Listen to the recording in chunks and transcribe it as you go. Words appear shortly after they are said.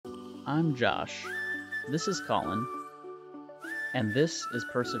I'm Josh. This is Colin. And this is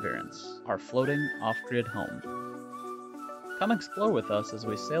Perseverance, our floating off-grid home. Come explore with us as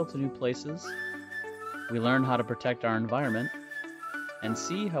we sail to new places, we learn how to protect our environment, and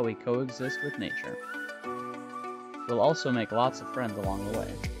see how we coexist with nature. We'll also make lots of friends along the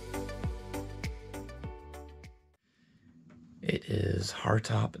way. It is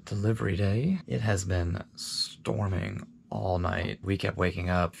hardtop delivery day. It has been storming all night. We kept waking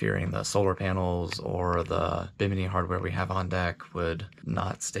up fearing the solar panels or the Bimini hardware we have on deck would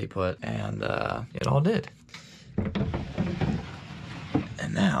not stay put, and it all did.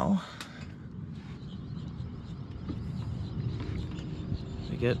 And now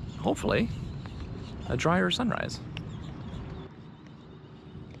we get, hopefully, a drier sunrise.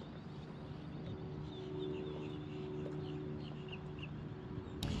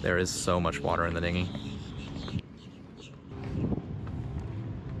 There is so much water in the dinghy.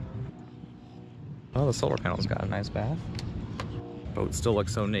 Oh, the solar panel's got a nice bath. Boat still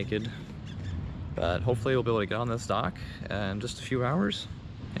looks so naked, but hopefully we'll be able to get on this dock in just a few hours,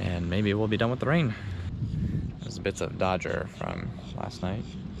 and maybe we'll be done with the rain. There's bits of Dodger from last night.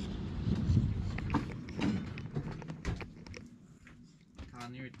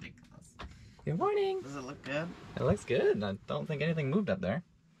 Colin, you're ridiculous. Good morning. Does it look good? It looks good. I don't think anything moved up there.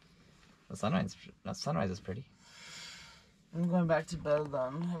 The sunrise is pretty. I'm going back to bed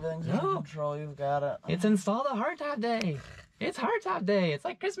then. Everything's under control. You've got it. It's installed a hardtop day. It's hardtop day. It's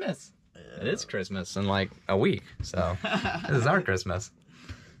like Christmas. Yeah. It is Christmas in like a week. So this is our Christmas.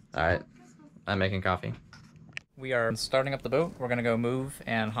 All right. I'm making coffee. We are starting up the boat. We're going to go move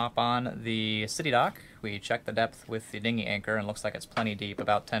and hop on the city dock. We checked the depth with the dinghy anchor and it looks like it's plenty deep,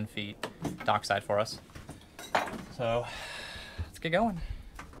 about 10 feet dockside for us. So let's get going.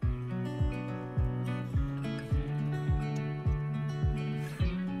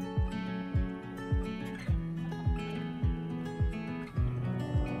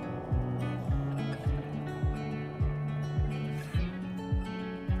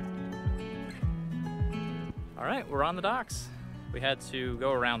 All right, we're on the docks. We had to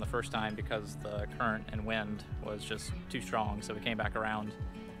go around the first time because the current and wind was just too strong, so we came back around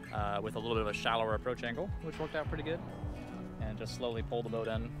with a little bit of a shallower approach angle, which worked out pretty good, and just slowly pulled the boat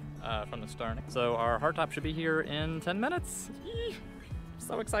in from the stern. So our hardtop should be here in 10 minutes. Eee!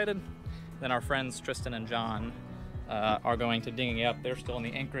 So excited. Then our friends Tristan and John are going to dinghy up. They're still in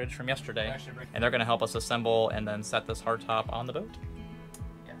the anchorage from yesterday, and they're gonna help us assemble and then set this hardtop on the boat.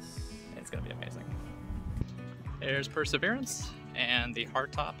 Yes, it's gonna be amazing. There's Perseverance, and the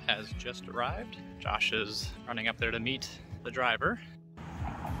hardtop has just arrived. Josh is running up there to meet the driver.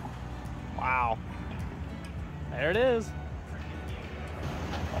 Wow. There it is.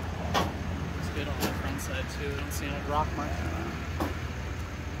 It's good on the front side too. I don't see any rock marks.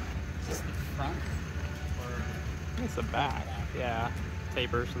 Is this the front? Or I think it's the back. Yeah.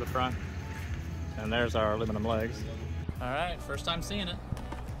 Tapers to the front. And there's our aluminum legs. All right, first time seeing it.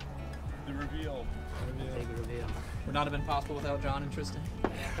 the reveal? Big reveal. Would not have been possible without John and Tristan.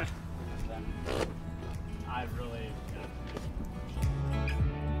 I really.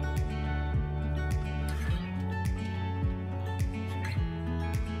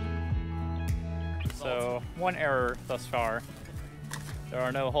 So, one error thus far. There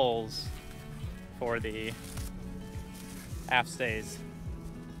are no holes for the aft stays.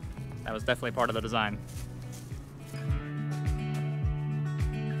 That was definitely part of the design.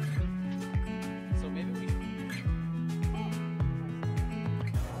 So maybe we...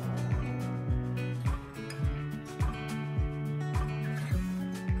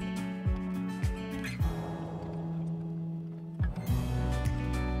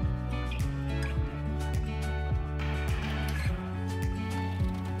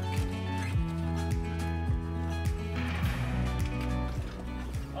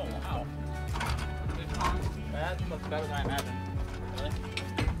 That looks better than I imagined. Really?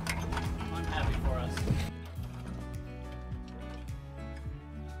 I'm happy for us.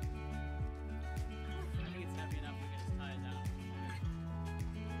 I think it's heavy enough we can just tie it down.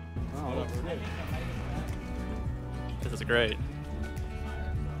 Oh, this is great.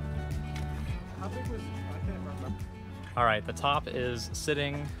 How big was I can't remember. All right, the top is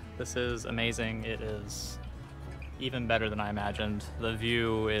sitting. This is amazing. It is even better than I imagined. The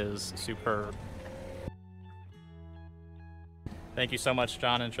view is superb. Thank you so much,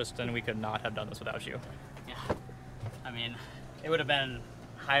 John and Tristan. We could not have done this without you. Yeah. I mean, it would have been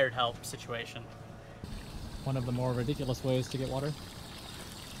a hired help situation. One of the more ridiculous ways to get water.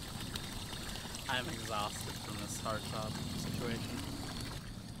 I'm exhausted from this hardtop situation.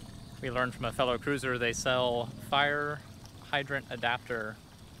 We learned from a fellow cruiser they sell fire hydrant adapter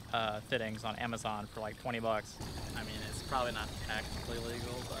fittings on Amazon for like 20 bucks. I mean, it's probably not technically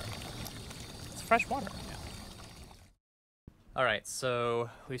legal, but It's fresh water. Yeah. All right, so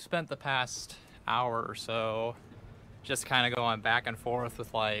we spent the past hour or so just kind of going back and forth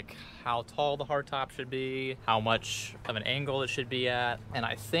with like how tall the hardtop should be, how much of an angle it should be at, and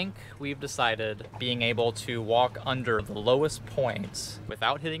I think we've decided being able to walk under the lowest point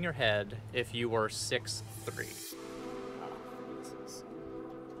without hitting your head if you were 6'3".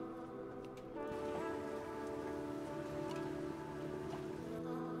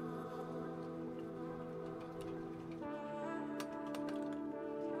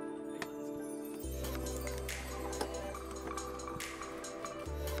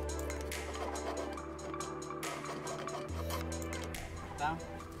 down.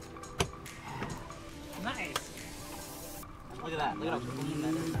 Nice. Look at that. Look at how clean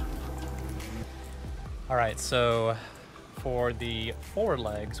that is now. All right, so for the forward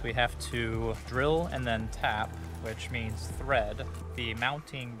legs, we have to drill and then tap, which means thread the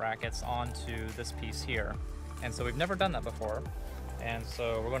mounting brackets onto this piece here. And so we've never done that before. And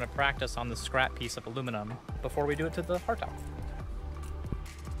so we're going to practice on the scrap piece of aluminum before we do it to the hardtop.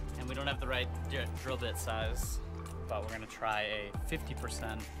 And we don't have the right drill bit size, but we're gonna try a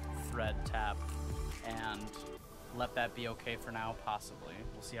 50% thread tap and let that be okay for now, possibly.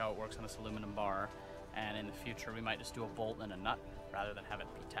 We'll see how it works on this aluminum bar. And in the future, we might just do a bolt and a nut rather than have it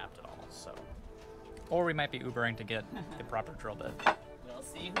be tapped at all, so. Or we might be Ubering to get the proper drill bit. We'll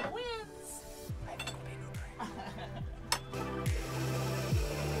see who wins. I think we'll be Ubering.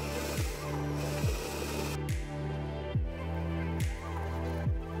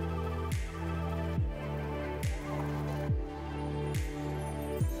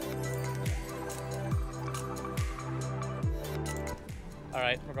 All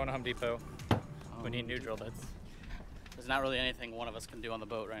right, we're going to Home Depot. We need new drill bits. There's not really anything one of us can do on the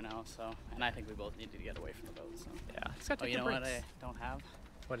boat right now, so. And I think we both need to get away from the boat, so. Yeah, it's got to Oh, you know what I don't have?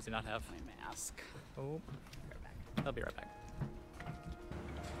 What does he not have? My mask. Oh, I'll be right back.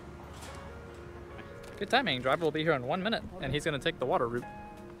 Good timing. Driver will be here in 1 minute, and he's going to take the water route.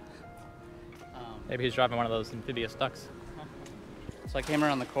 Maybe he's driving one of those amphibious ducks. So I came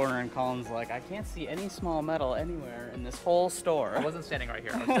around the corner and Colin's like, I can't see any small metal anywhere in this whole store. I wasn't standing right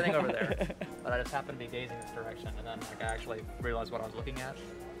here. I was sitting over there, but I just happened to be gazing this direction, and then like, I actually realized what I was looking at.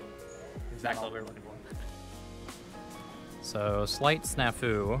 Exactly what we were looking for. So, slight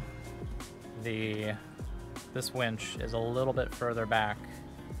snafu. This winch is a little bit further back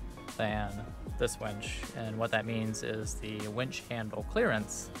than this winch, and what that means is the winch handle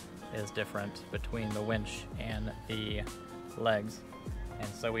clearance is different between the winch and the legs. And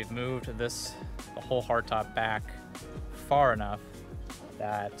so we've moved the whole hardtop back far enough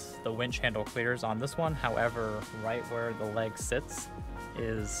that the winch handle clears on this one. However, right where the leg sits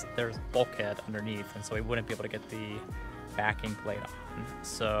there's bulkhead underneath, and so we wouldn't be able to get the backing plate on.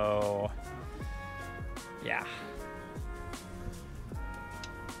 So, yeah.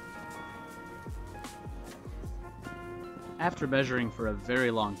 After measuring for a very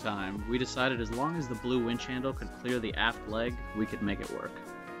long time, we decided as long as the blue winch handle could clear the aft leg, we could make it work.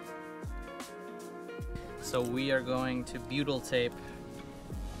 So we are going to butyl tape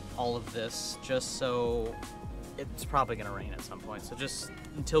all of this just so it's probably going to rain at some point. So just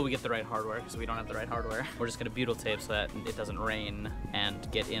until we get the right hardware, because we don't have the right hardware, we're just going to butyl tape so that it doesn't rain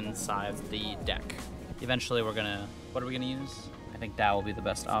and get inside the deck. Eventually we're going to, what are we going to use? I think that will be the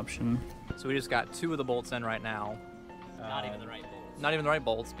best option. So we just got 2 of the bolts in right now. Not even the right bolts. Not even the right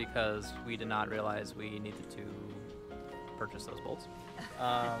bolts because we did not realize we needed to purchase those bolts.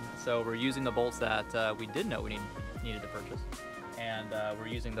 So we're using the bolts that we did know we needed to purchase. And we're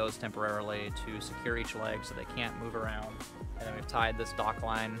using those temporarily to secure each leg so they can't move around. And then we've tied this dock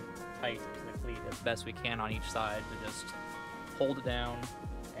line tight to the cleat as best we can on each side to just hold it down.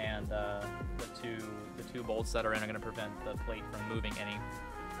 And the two bolts that are in are going to prevent the plate from moving any.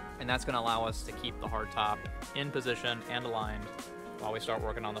 And that's going to allow us to keep the hardtop in position and aligned while we start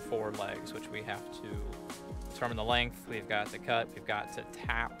working on the forward legs, which we have to determine the length, we've got to cut, we've got to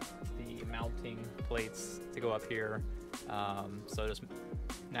tap the mounting plates to go up here. So just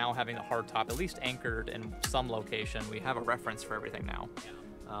now having the hardtop at least anchored in some location, we have a reference for everything now.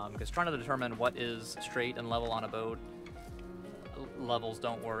 Because trying to determine what is straight and level on a boat, levels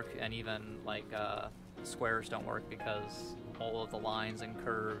don't work, and even like squares don't work because all of the lines and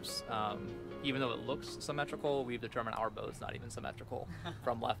curves, even though it looks symmetrical, we've determined our boat's not even symmetrical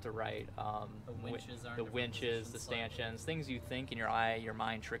from left to right. The winches aren't the winches, the stanchions, things you think in your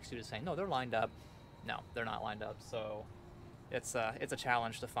mind tricks you to say, no, they're lined up. No, they're not lined up. So it's a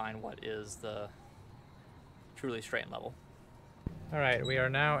challenge to find what is the truly straight and level. All right, we are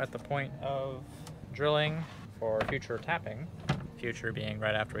now at the point of drilling for future tapping. Future being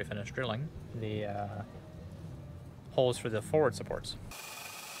right after we finish drilling the holes for the forward supports.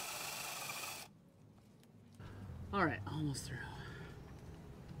 All right, almost through.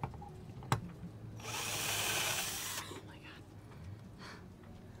 Oh my god.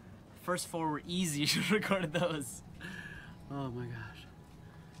 First four were easy. You should have recorded those. Oh my gosh.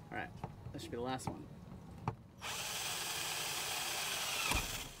 All right, that should be the last one.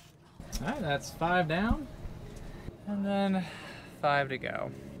 All right, that's 5 down, and then 5 to go,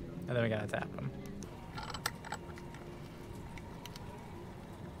 and then we gotta tap them.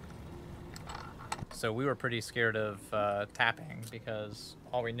 So we were pretty scared of tapping because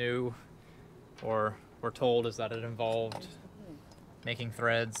all we knew or were told is that it involved making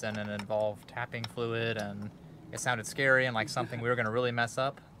threads and it involved tapping fluid, and it sounded scary and like something we were gonna really mess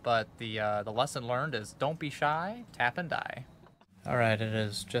up. But the lesson learned is don't be shy, tap and die. All right, it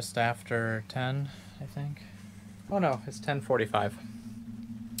is just after 10, I think. Oh no, it's 10:45.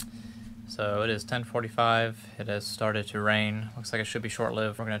 So it is 10:45. It has started to rain. Looks like it should be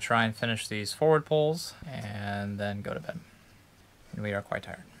short-lived. We're gonna try and finish these forward pulls and then go to bed. And we are quite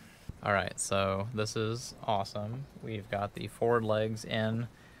tired. All right, so this is awesome. We've got the forward legs in.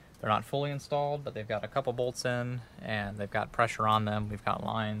 They're not fully installed, but they've got a couple bolts in and they've got pressure on them. We've got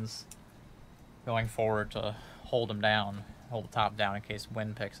lines going forward to hold them down, hold the top down in case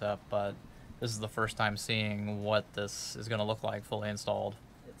wind picks up, but this is the first time seeing what this is gonna look like fully installed.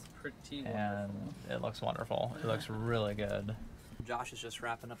 It's pretty wonderful. And it looks wonderful. It looks really good. Josh is just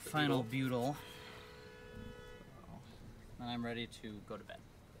wrapping up the Final butyl. And I'm ready to go to bed.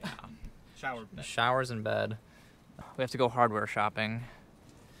 Yeah. Shower bed. Showers in bed. We have to go hardware shopping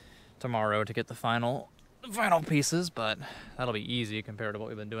tomorrow to get the final pieces, but that'll be easy compared to what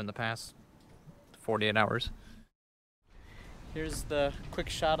we've been doing the past 48 hours. Here's the quick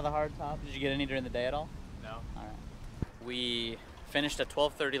shot of the hardtop. Did you get any during the day at all? No. All right. We finished at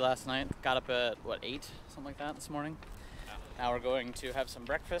 12:30 last night. Got up at, what, 8? Something like that this morning. Yeah. Now we're going to have some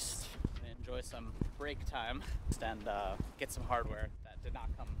breakfast and enjoy some break time and get some hardware that did not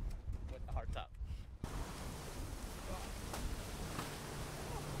come with the hardtop.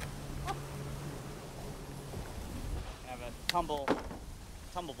 Have a tumble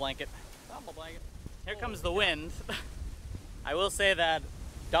blanket. Tumble blanket. Here comes the wind. I will say that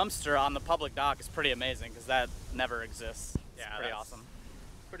dumpster on the public dock is pretty amazing because that never exists. It's pretty awesome.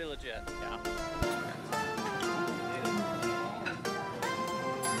 Pretty legit. Yeah.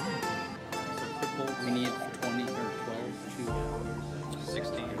 We need 20 or 12,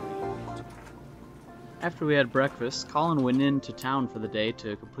 16. After we had breakfast, Colin went into town for the day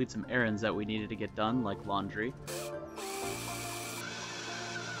to complete some errands that we needed to get done, like laundry.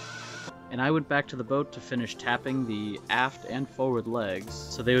 And I went back to the boat to finish tapping the aft and forward legs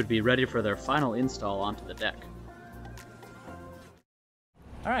so they would be ready for their final install onto the deck.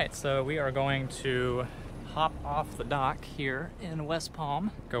 All right, so we are going to hop off the dock here in West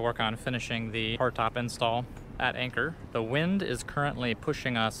Palm, go work on finishing the hardtop install at anchor. The wind is currently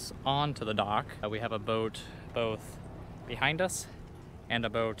pushing us onto the dock. We have a boat both behind us and a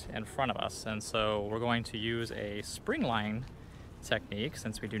boat in front of us, and so we're going to use a spring line technique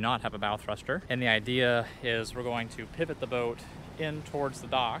since we do not have a bow thruster. And the idea is we're going to pivot the boat in towards the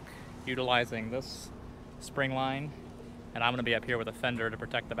dock utilizing this spring line, and I'm going to be up here with a fender to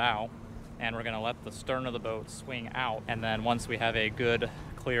protect the bow, and we're going to let the stern of the boat swing out, and then once we have a good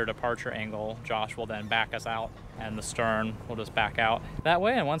clear departure angle, Josh will then back us out and the stern will just back out that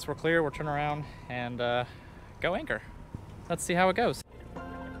way, and once we're clear we'll turn around and go anchor. Let's see how it goes.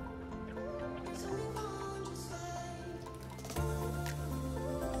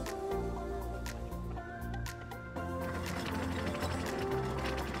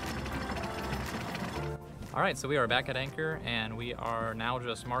 All right, so we are back at anchor and we are now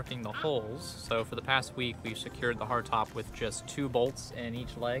just marking the holes. So for the past week, we've secured the hardtop with just 2 bolts in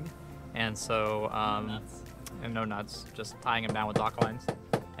each leg. And so, and no nuts, just tying them down with dock lines.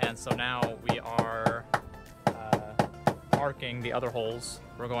 And so now we are marking the other holes.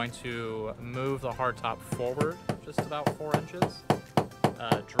 We're going to move the hardtop forward just about 4 inches,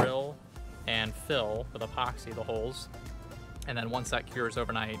 drill and fill with epoxy the holes. And then once that cures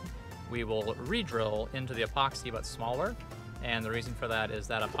overnight, we will re-drill into the epoxy but smaller, and the reason for that is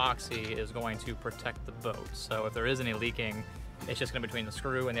that epoxy is going to protect the boat. So if there is any leaking, it's just going to be between the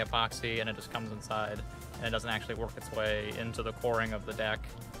screw and the epoxy, and it just comes inside and it doesn't actually work its way into the coring of the deck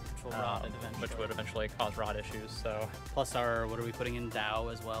which will rot it eventually. Which would eventually cause rot issues. So Plus what are we putting in Dow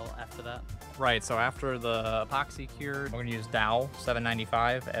as well after that? right, so after the epoxy cured, we're going to use Dow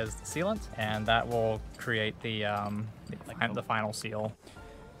 795 as the sealant, and that will create the final seal.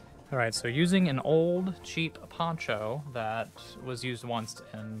 All right, so using an old cheap poncho that was used once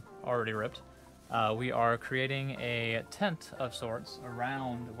and already ripped, we are creating a tent of sorts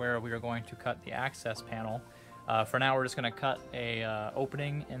around where we are going to cut the access panel. For now, we're just going to cut a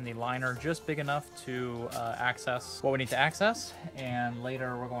opening in the liner just big enough to access what we need to access, and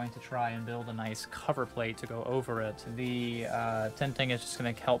later we're going to try and build a nice cover plate to go over it. The tenting is just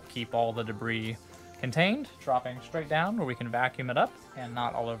going to help keep all the debris contained, dropping straight down where we can vacuum it up and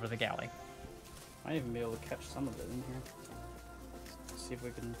not all over the galley. Might even be able to catch some of it in here. Let's see if we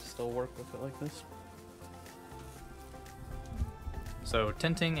can still work with it like this. So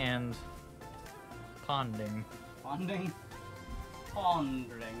tenting and ponding. Ponding?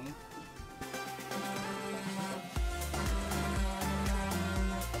 Pondering.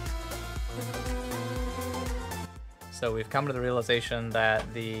 So we've come to the realization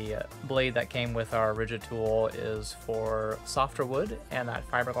that the blade that came with our rigid tool is for softer wood, and that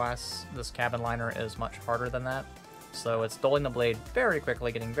fiberglass, this cabin liner, is much harder than that. So it's dulling the blade very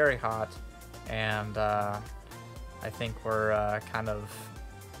quickly, getting very hot, and I think we're kind of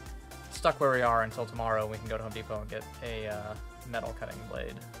stuck where we are until tomorrow. We can go to Home Depot and get a metal cutting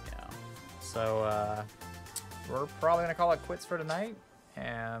blade. Yeah. So we're probably gonna call it quits for tonight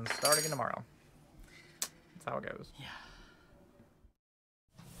and start again tomorrow. That's how it goes. Yeah.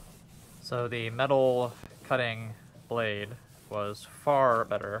 So the metal cutting blade was far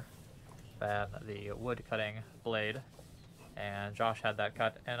better than the wood cutting blade, and Josh had that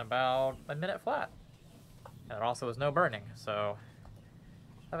cut in about a minute flat. And there also was no burning, so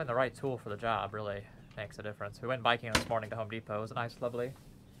having the right tool for the job really makes a difference. We went biking this morning to Home Depot. It was a nice, lovely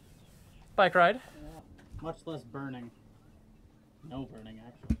bike ride. Yeah, much less burning. No burning,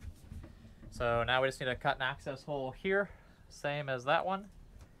 actually. So now we just need to cut an access hole here, same as that one.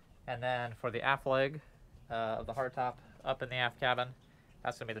 And then for the aft leg of the hardtop up in the aft cabin,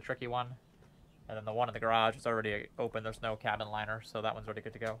 that's going to be the tricky one. And then the one in the garage is already open. There's no cabin liner, so that one's already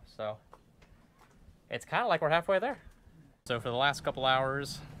good to go. So it's kind of like we're halfway there. So for the last couple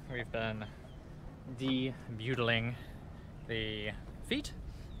hours, we've been debutling the feet.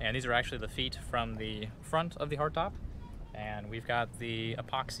 And these are actually the feet from the front of the hardtop. And we've got the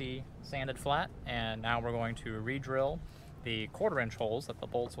epoxy sanded flat, and now we're going to re-drill the 1/4-inch holes that the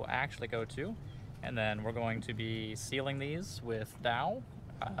bolts will actually go to, and then we're going to be sealing these with Dow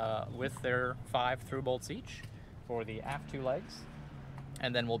with their 5 through bolts each for the aft 2 legs,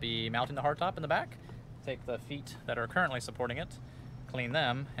 and then we'll be mounting the hardtop in the back, take the feet that are currently supporting it, clean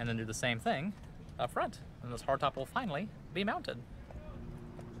them, and then do the same thing up front, and this hardtop will finally be mounted.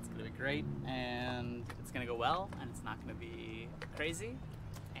 It's gonna be great, and it's gonna go well, and it's not gonna be crazy,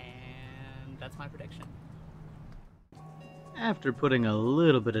 and that's my prediction. After putting a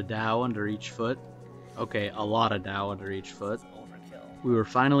little bit of Dow under each foot, okay, a lot of Dow under each foot, Overkill. we were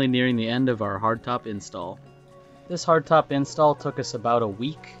finally nearing the end of our hardtop install. This hardtop install took us about a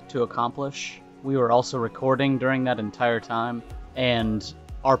week to accomplish. We were also recording during that entire time, and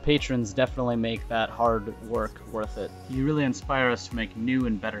our patrons definitely make that hard work worth it. You really inspire us to make new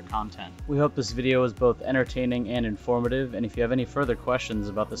and better content. We hope this video was both entertaining and informative, and if you have any further questions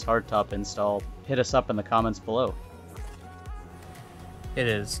about this hardtop install, hit us up in the comments below. It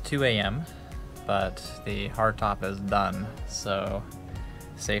is 2 a.m., but the hardtop is done, so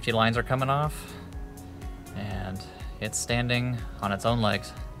safety lines are coming off, and it's standing on its own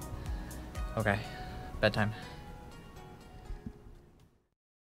legs. Okay, bedtime.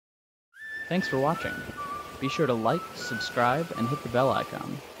 Thanks for watching. Be sure to like, subscribe, and hit the bell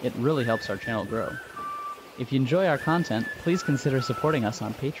icon. It really helps our channel grow. If you enjoy our content, please consider supporting us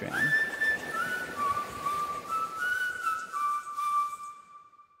on Patreon.